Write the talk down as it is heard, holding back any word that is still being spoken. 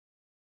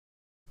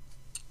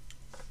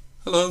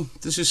Hello,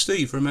 this is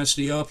Steve from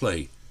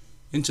SDRplay.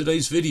 In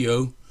today's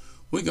video,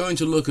 we're going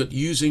to look at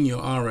using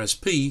your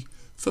RSP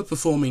for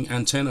performing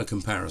antenna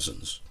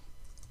comparisons.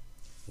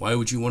 Why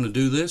would you want to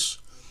do this?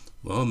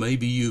 Well,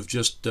 maybe you've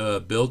just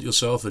built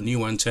yourself a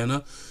new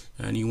antenna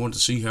and you want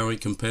to see how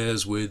it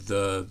compares with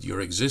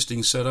your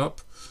existing setup.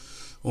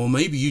 Or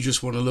maybe you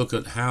just want to look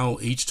at how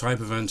each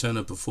type of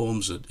antenna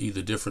performs at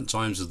either different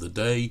times of the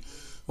day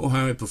or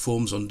how it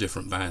performs on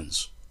different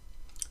bands.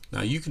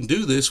 Now you can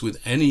do this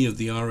with any of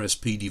the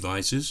RSP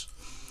devices.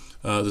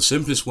 The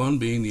simplest one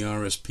being the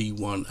Rsp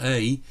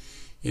 1A.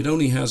 It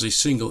only has a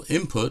single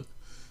input,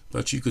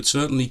 but you could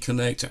certainly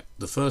connect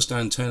the first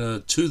antenna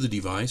to the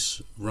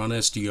device, run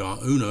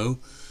SDR Uno,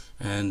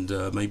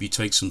 and maybe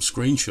take some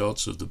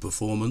screenshots of the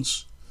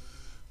performance.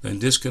 Then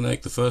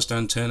disconnect the first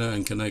antenna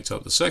and connect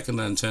up the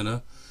second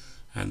antenna,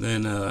 and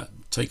then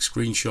take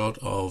screenshot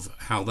of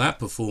how that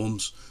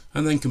performs,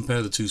 and then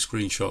compare the two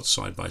screenshots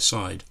side by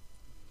side.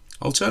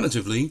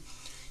 Alternatively,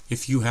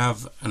 if you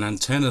have an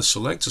antenna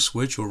selector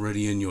switch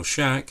already in your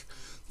shack,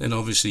 then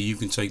obviously you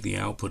can take the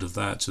output of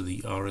that to the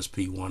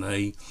Rsp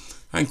 1A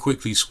and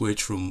quickly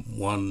switch from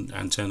one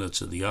antenna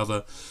to the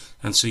other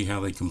and see how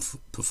they can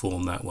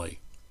perform that way.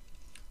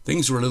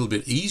 Things are a little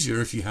bit easier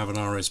if you have an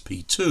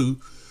Rsp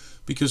 2,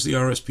 because the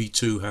Rsp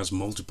 2 has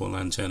multiple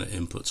antenna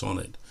inputs on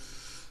it.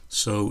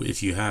 So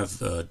if you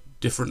have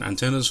different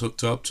antennas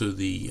hooked up to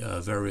the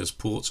various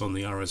ports on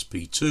the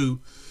Rsp 2,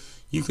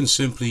 you can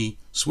simply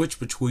switch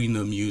between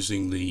them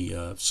using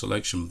the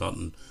selection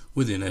button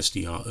within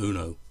SDR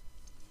Uno.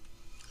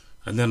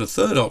 And then a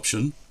third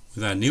option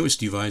with our newest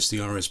device, the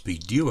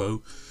Rsp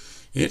Duo,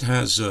 it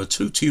has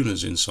two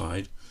tuners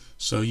inside,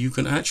 so you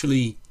can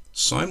actually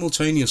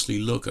simultaneously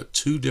look at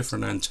two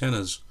different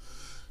antennas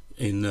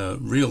in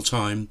real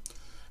time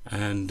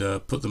and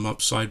put them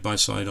up side by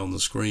side on the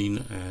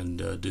screen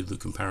and do the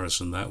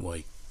comparison that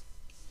way.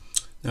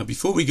 Now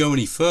before we go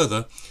any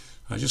further,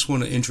 I just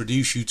want to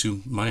introduce you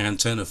to my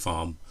antenna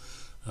farm.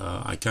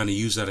 I kind of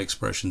use that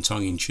expression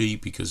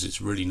tongue-in-cheek because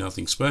it's really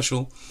nothing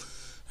special.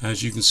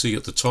 As you can see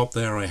at the top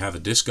there, I have a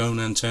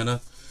discone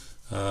antenna.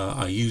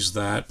 I use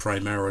that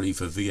primarily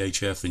for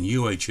VHF and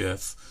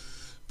UHF,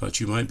 but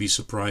you might be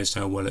surprised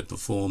how well it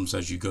performs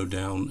as you go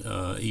down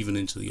even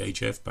into the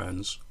HF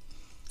bands.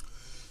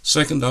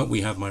 Second up,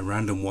 we have my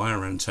random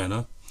wire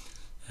antenna,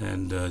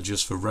 and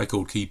just for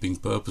record keeping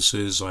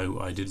purposes,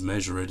 I did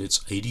measure it.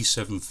 It's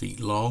 87 feet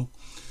long.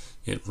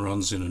 It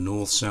runs in a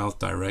north-south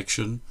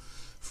direction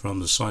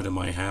from the side of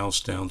my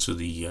house down to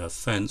the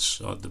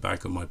fence at the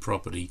back of my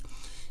property,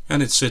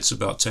 and it sits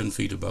about 10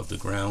 feet above the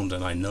ground,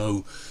 and I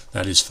know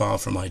that is far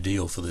from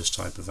ideal for this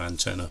type of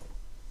antenna.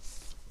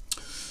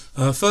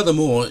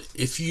 Furthermore,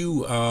 if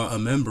you are a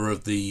member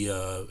of the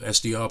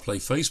SDRplay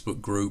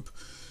Facebook group,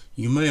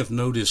 you may have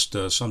noticed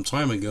some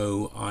time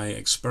ago I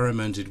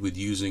experimented with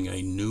using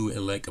a new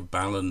elect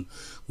balun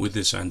with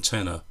this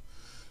antenna.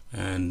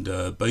 And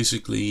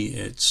basically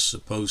it's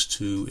supposed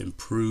to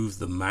improve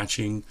the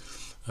matching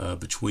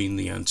between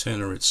the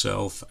antenna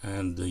itself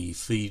and the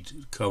feed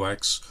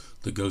coax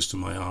that goes to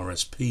my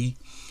RSP.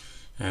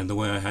 And the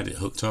way I had it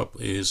hooked up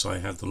is I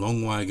had the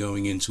long wire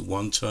going into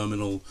one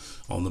terminal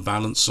on the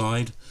balance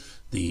side.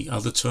 The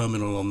other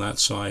terminal on that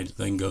side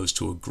then goes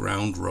to a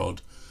ground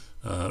rod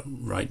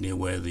right near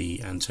where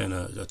the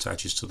antenna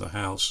attaches to the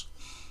house.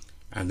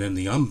 And then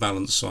the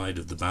unbalanced side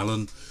of the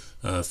balun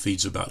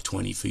feeds about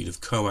 20 feet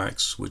of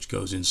coax, which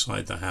goes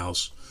inside the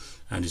house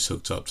and is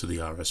hooked up to the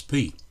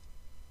RSP.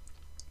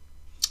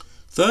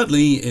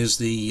 Thirdly is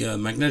the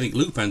magnetic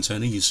loop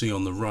antenna you see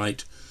on the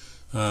right.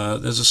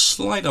 There's a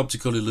slight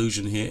optical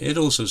illusion here. It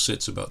also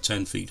sits about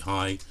 10 feet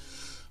high,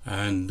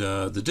 and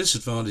the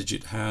disadvantage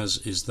it has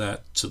is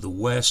that to the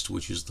west,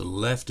 which is the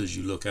left as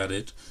you look at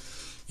it,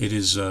 it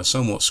is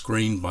somewhat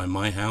screened by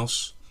my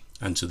house,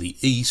 and to the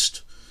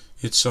east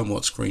it's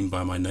somewhat screened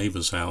by my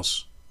neighbor's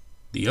house.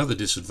 The other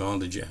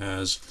disadvantage it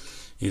has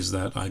is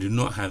that I do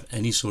not have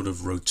any sort of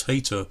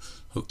rotator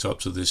hooked up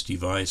to this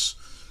device,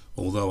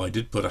 although I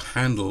did put a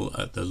handle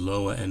at the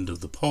lower end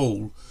of the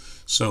pole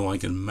so I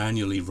can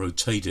manually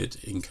rotate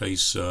it in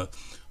case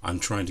I'm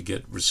trying to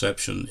get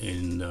reception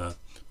in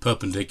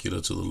perpendicular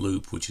to the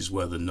loop, which is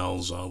where the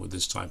nulls are with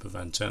this type of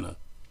antenna.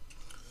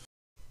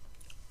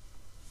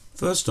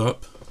 First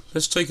up,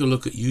 let's take a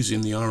look at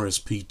using the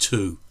Rsp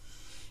 2.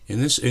 In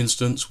this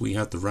instance, we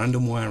have the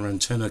random wire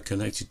antenna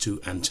connected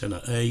to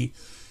antenna A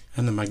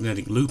and the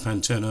magnetic loop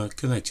antenna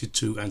connected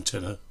to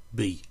antenna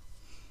B.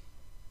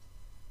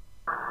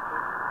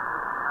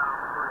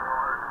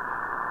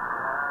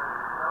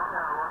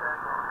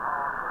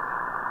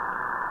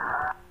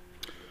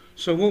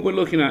 So what we're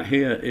looking at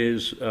here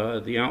is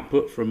the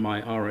output from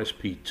my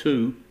Rsp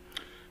 2,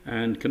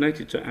 and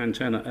connected to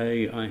antenna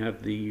A I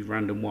have the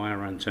random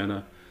wire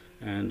antenna,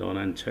 and on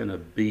antenna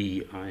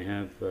B I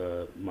have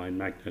my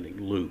magnetic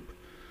loop.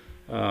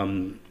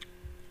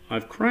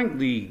 I've cranked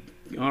the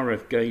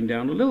RF gain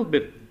down a little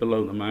bit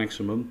below the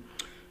maximum.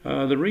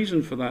 The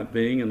reason for that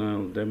being, and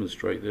I'll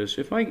demonstrate this,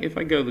 if I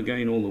go the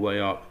gain all the way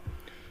up,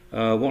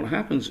 what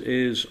happens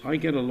is I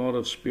get a lot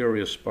of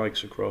spurious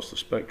spikes across the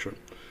spectrum.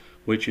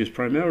 which is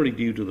primarily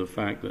due to the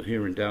fact that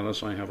here in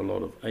Dallas I have a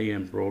lot of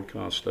AM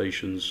broadcast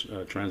stations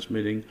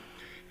transmitting,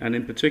 and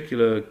in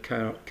particular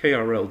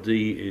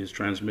KRLD is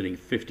transmitting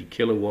 50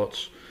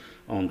 kilowatts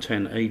on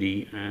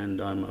 1080, and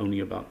I'm only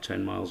about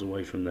 10 miles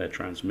away from their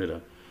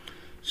transmitter.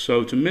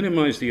 So to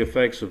minimize the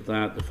effects of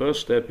that, the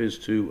first step is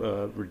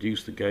to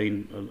reduce the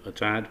gain a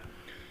tad.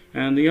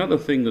 And the other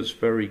thing that's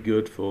very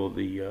good for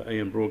the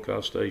AM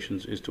broadcast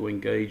stations is to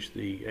engage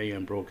the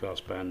AM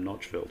broadcast band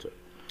notch filter.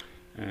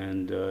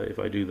 And if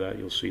I do that,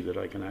 you'll see that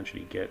I can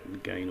actually get the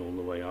gain all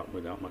the way up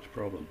without much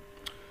problem.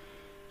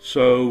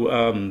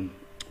 So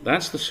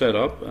that's the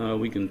setup.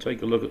 We can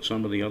take a look at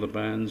some of the other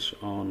bands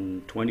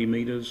on 20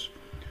 meters.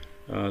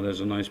 There's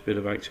a nice bit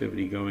of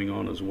activity going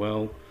on as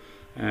well.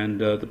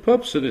 And the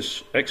purpose of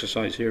this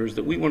exercise here is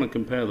that we want to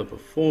compare the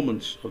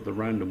performance of the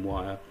random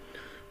wire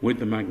with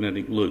the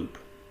magnetic loop.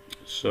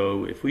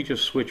 So if we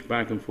just switch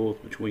back and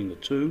forth between the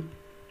two,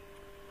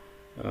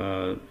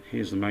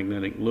 here's the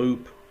magnetic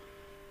loop.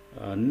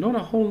 Not a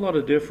whole lot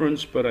of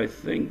difference, but I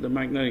think the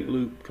magnetic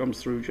loop comes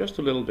through just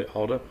a little bit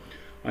hotter.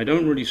 I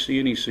don't really see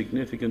any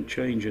significant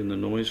change in the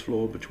noise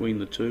floor between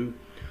the two,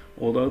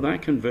 although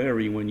that can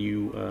vary when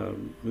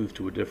you move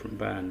to a different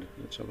band.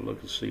 Let's have a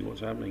look and see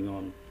what's happening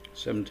on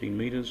 17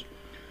 meters.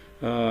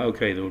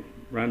 Okay, the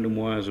random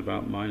wire is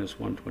about minus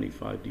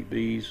 125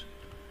 dBs.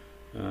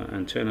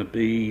 Antenna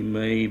B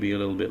may be a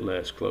little bit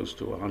less, close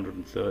to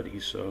 130.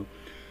 So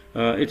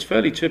it's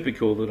fairly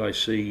typical that I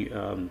see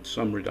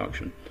some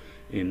reduction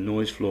in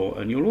noise floor.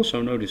 And you'll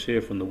also notice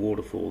here from the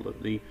waterfall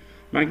that the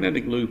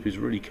magnetic loop is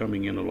really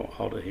coming in a lot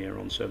hotter here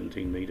on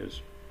 17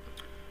 meters.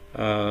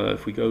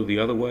 If we go the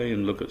other way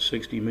and look at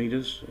 60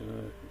 meters,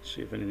 let's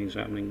see if anything's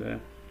happening there.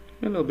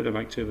 A little bit of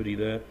activity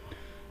there.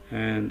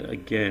 And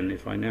again,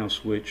 if I now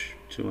switch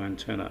to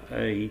antenna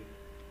A,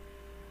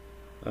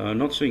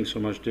 not seeing so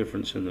much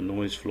difference in the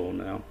noise floor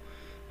now.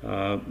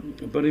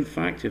 But in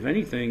fact, if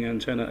anything,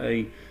 antenna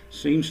A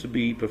seems to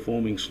be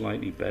performing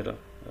slightly better.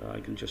 I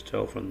can just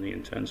tell from the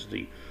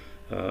intensity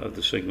of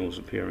the signals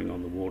appearing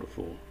on the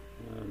waterfall.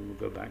 We'll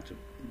go back to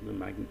the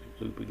magnetic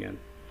loop again.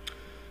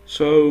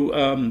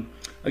 So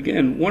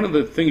again, one of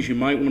the things you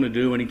might want to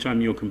do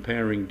anytime you're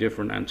comparing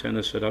different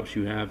antenna setups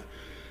you have,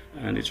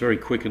 and it's very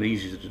quick and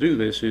easy to do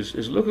this,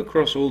 is look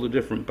across all the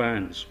different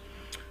bands,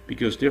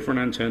 because different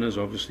antennas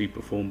obviously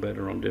perform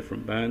better on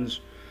different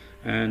bands.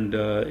 And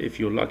if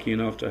you're lucky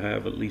enough to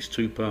have at least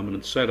two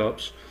permanent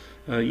setups,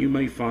 you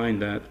may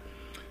find that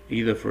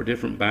either for a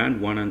different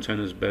band one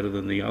antenna is better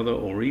than the other,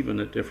 or even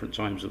at different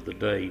times of the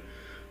day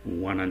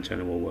one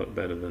antenna will work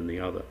better than the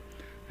other.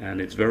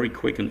 And it's very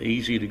quick and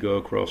easy to go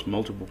across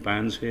multiple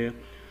bands here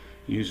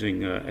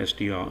using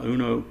SDR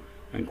Uno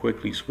and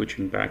quickly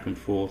switching back and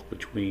forth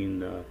between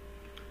the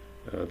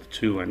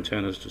two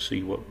antennas to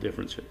see what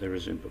difference there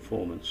is in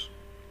performance.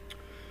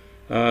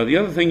 The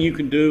other thing you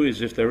can do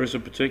is, if there is a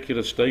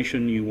particular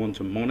station you want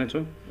to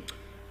monitor,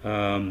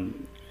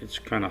 it's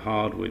kind of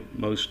hard with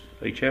most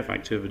HF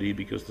activity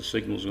because the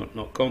signal's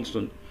not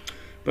constant,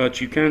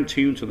 but you can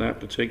tune to that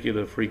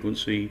particular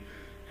frequency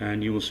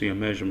and you will see a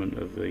measurement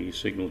of the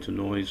signal to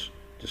noise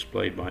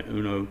displayed by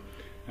Uno,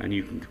 and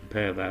you can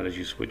compare that as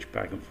you switch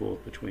back and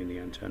forth between the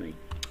antennae.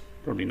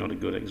 Probably not a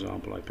good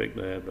example I picked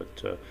there,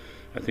 but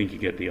I think you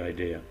get the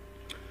idea.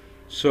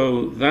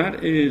 So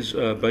that is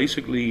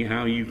basically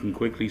how you can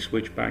quickly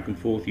switch back and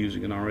forth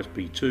using an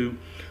Rsp2.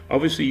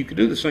 Obviously you could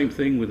do the same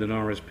thing with an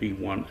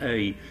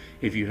Rsp1A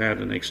if you had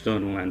an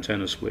external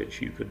antenna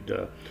switch. You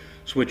could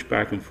switch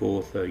back and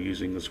forth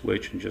using the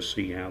switch and just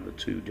see how the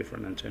two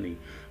different antennae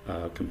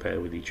compare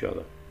with each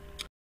other.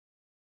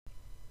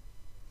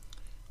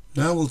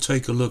 Now we'll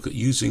take a look at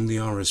using the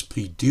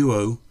Rsp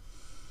Duo.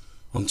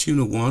 On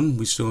tuner 1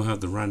 we still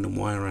have the random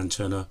wire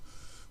antenna,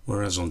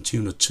 whereas on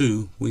tuner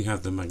 2 we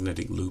have the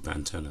magnetic loop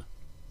antenna.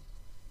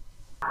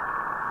 Oh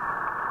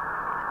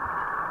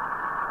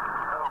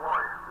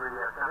boy, the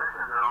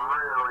conditions are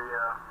really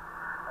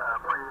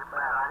pretty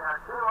bad. I got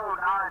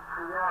 209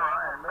 Sierra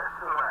and missed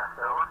the rest,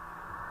 over.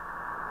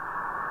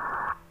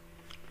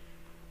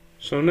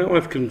 So now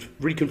I've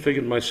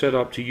reconfigured my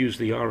setup to use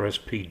the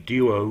Rsp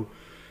Duo,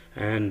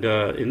 and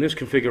in this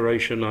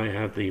configuration I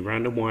have the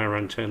random wire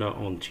antenna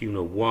on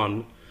tuner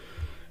 1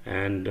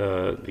 and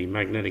the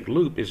magnetic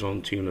loop is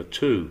on tuner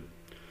 2.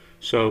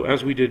 So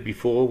as we did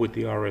before with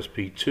the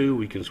Rsp2,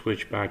 we can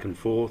switch back and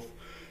forth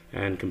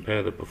and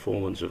compare the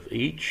performance of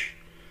each.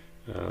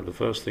 The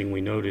first thing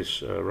we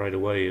notice right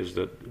away is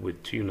that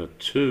with tuner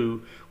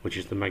 2, which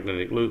is the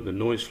magnetic loop, the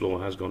noise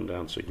floor has gone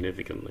down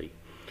significantly.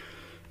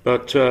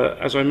 But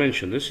as I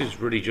mentioned, this is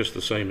really just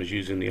the same as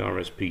using the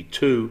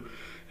Rsp2,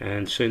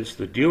 and since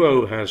the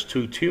Duo has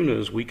two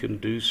tuners, we can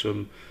do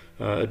some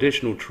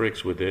additional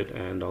tricks with it,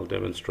 and I'll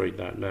demonstrate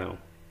that now.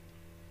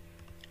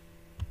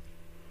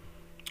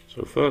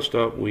 So first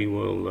up we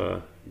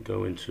will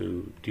go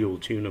into dual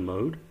tuner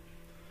mode.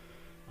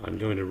 I'm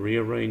going to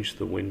rearrange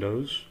the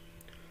windows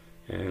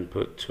and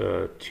put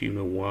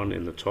tuner 1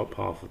 in the top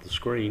half of the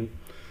screen,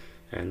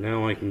 and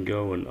now I can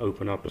go and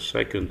open up a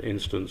second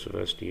instance of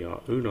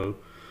SDR Uno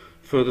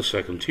for the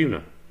second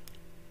tuner.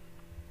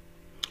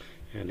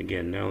 And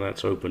again, now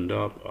that's opened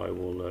up, I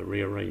will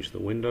rearrange the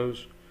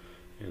windows,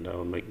 and I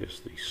will make this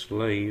the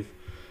slave.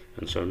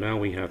 And so now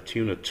we have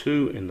tuner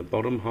 2 in the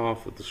bottom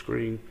half of the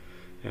screen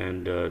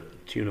and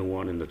tuner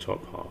 1 in the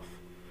top half.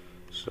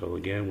 So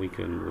again, we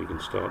can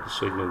start the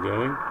signal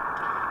going,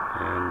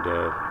 and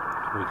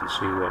we can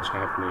see what's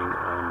happening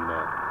on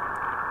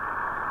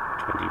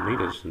 20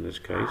 meters in this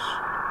case.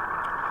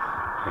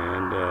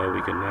 And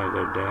we can now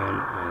go down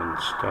and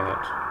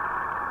start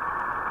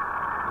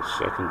the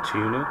second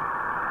tuner,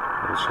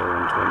 also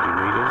on 20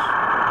 meters.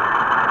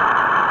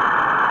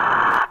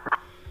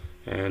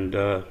 And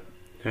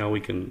now we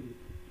can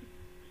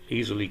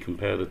easily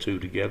compare the two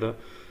together.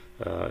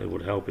 It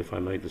would help if I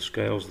made the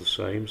scales the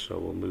same, so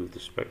we'll move the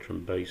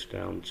spectrum base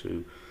down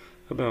to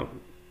about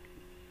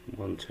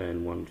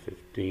 110,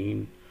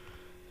 115,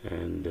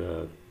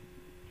 and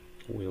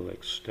we'll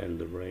extend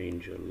the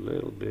range a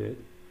little bit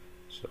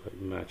so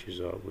it matches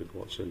up with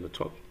what's in the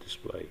top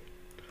display.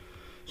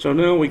 So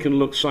now we can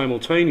look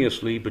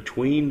simultaneously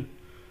between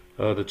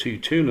the two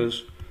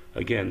tuners.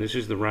 Again, this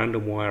is the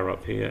random wire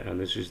up here, and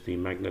this is the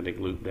magnetic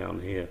loop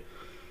down here.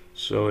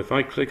 So if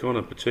I click on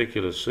a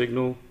particular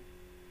signal,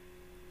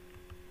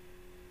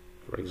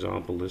 for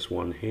example this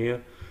one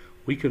here,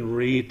 we can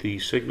read the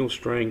signal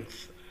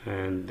strength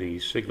and the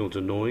signal to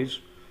noise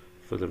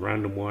for the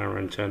random wire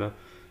antenna,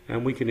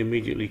 and we can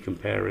immediately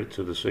compare it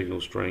to the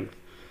signal strength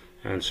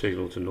and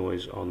signal to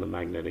noise on the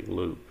magnetic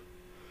loop.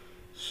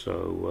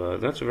 So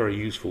that's a very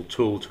useful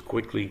tool to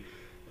quickly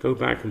go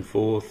back and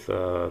forth.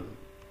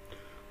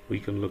 We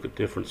can look at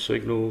different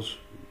signals,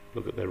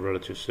 look at their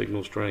relative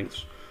signal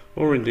strengths,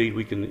 or indeed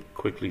we can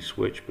quickly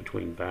switch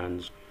between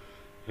bands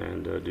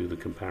and do the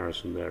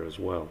comparison there as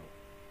well.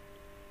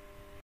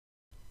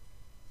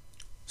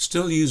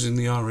 Still using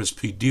the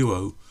Rsp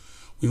Duo,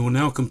 we will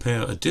now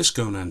compare a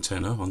discone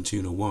antenna on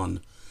tuner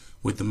 1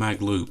 with the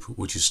mag loop,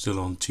 which is still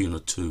on tuner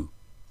 2.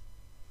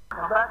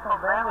 Well, that's on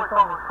bandwidth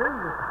on the 2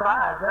 is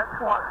 5.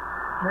 That's what,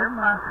 never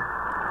mind.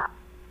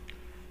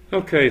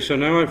 Okay, so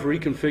now I've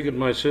reconfigured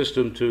my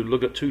system to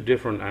look at two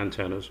different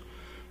antennas.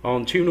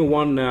 On tuner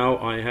 1 now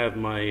I have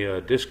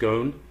my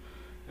discone,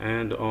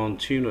 and on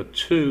tuner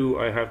 2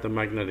 I have the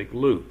magnetic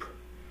loop.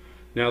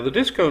 Now the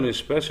discone is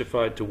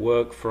specified to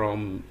work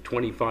from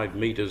 25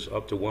 meters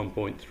up to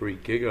 1.3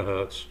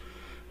 gigahertz.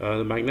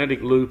 The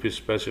magnetic loop is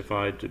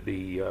specified to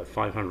be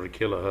 500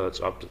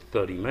 kilohertz up to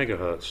 30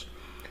 megahertz.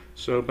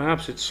 So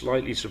perhaps it's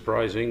slightly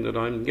surprising that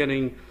I'm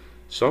getting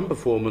some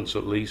performance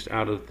at least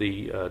out of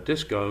the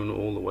discone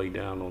all the way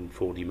down on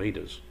 40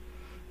 meters,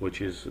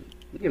 which is,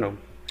 you know,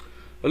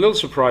 a little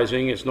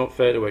surprising. It's not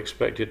fair to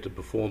expect it to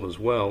perform as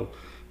well,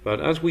 but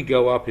as we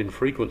go up in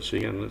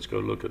frequency, and let's go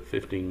look at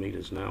 15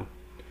 meters now,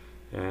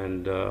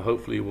 and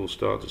hopefully we'll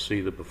start to see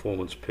the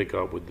performance pick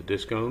up with the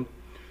discone.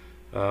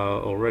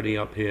 Already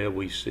up here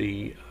we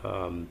see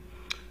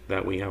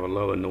that we have a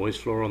lower noise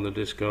floor on the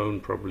discone,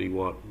 probably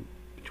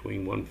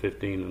between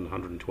 115 and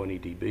 120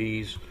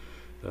 dBs,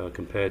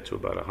 compared to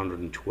about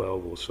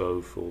 112 or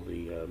so for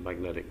the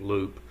magnetic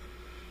loop.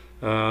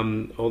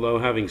 Although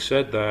having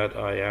said that,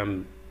 I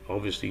am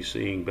obviously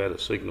seeing better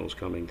signals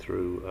coming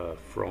through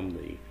from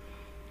the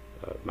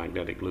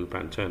magnetic loop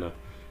antenna.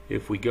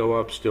 If we go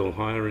up still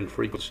higher in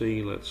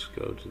frequency, let's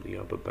go to the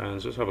upper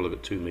bands. Let's have a look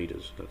at 2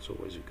 meters. That's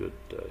always a good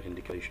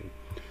indication.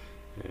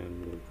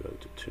 And we'll go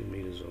to 2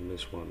 meters on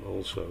this one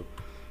also.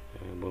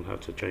 And we'll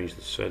have to change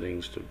the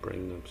settings to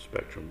bring the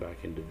spectrum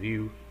back into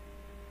view.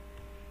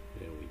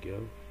 There we go.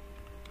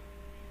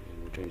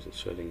 And we'll change the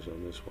settings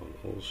on this one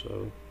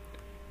also.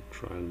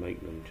 Try and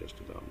make them just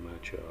about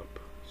match up.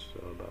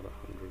 So about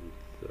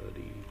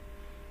 130,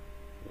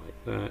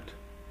 like that.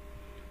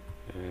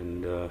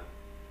 And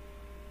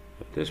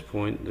at this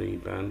point the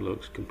band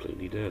looks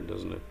completely dead,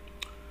 doesn't it?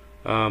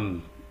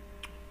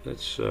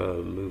 Let's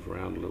move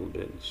around a little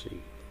bit and see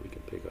if we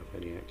can pick up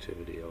any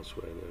activity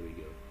elsewhere. There we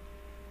go.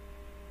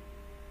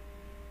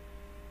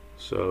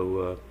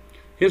 So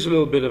here's a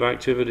little bit of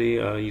activity.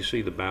 You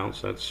see the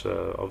bounce. That's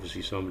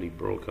obviously somebody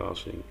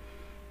broadcasting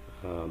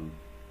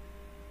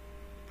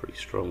pretty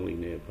strongly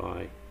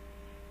nearby.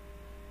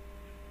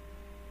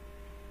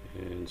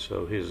 And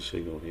so here's a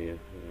signal here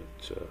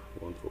at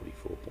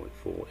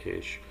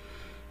 144.4-ish.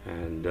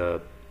 And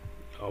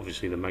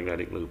obviously the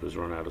magnetic loop has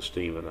run out of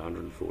steam at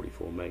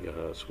 144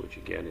 megahertz, which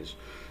again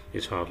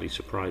is hardly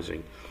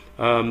surprising.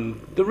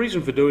 The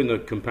reason for doing the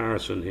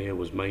comparison here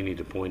was mainly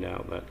to point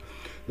out that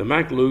the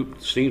mag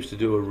loop seems to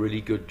do a really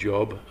good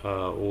job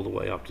all the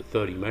way up to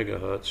 30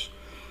 megahertz,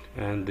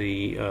 and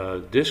the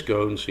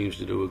discone seems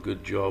to do a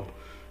good job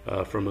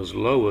from as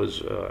low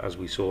as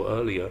we saw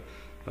earlier,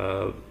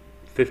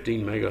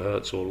 15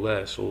 megahertz or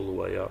less, all the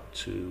way up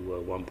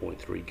to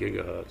 1.3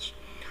 gigahertz.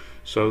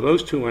 So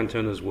those two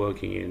antennas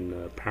working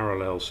in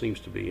parallel seems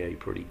to be a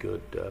pretty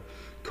good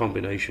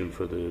combination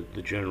for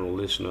the general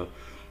listener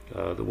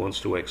that wants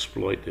to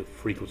exploit the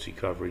frequency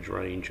coverage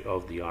range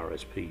of the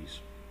RSPs.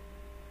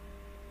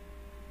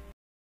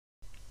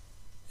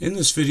 In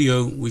this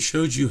video, we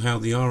showed you how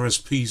the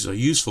RSPs are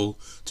useful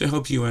to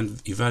help you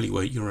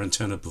evaluate your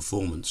antenna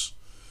performance.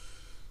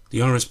 The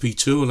Rsp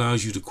 2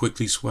 allows you to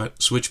quickly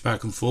switch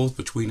back and forth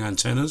between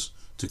antennas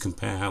to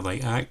compare how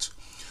they act.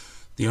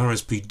 The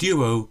Rsp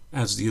Duo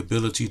adds the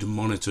ability to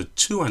monitor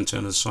 2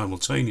 antennas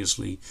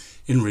simultaneously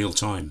in real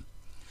time.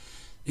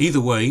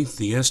 Either way,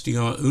 the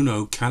SDR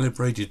Uno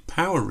calibrated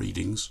power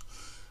readings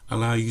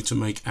allow you to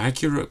make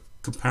accurate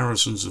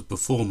comparisons of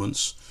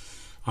performance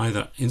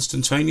either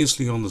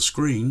instantaneously on the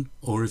screen,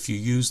 or if you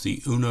use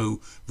the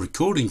Uno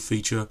recording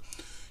feature,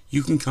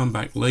 you can come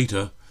back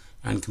later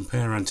and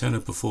compare antenna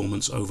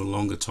performance over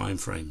longer time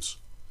frames.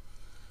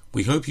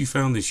 We hope you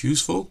found this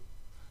useful,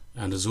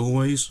 and as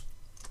always,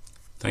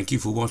 thank you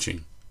for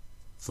watching.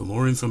 For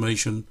more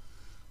information,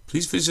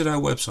 please visit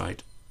our website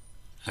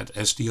at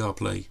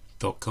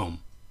SDRplay.com.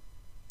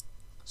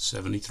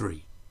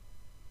 73.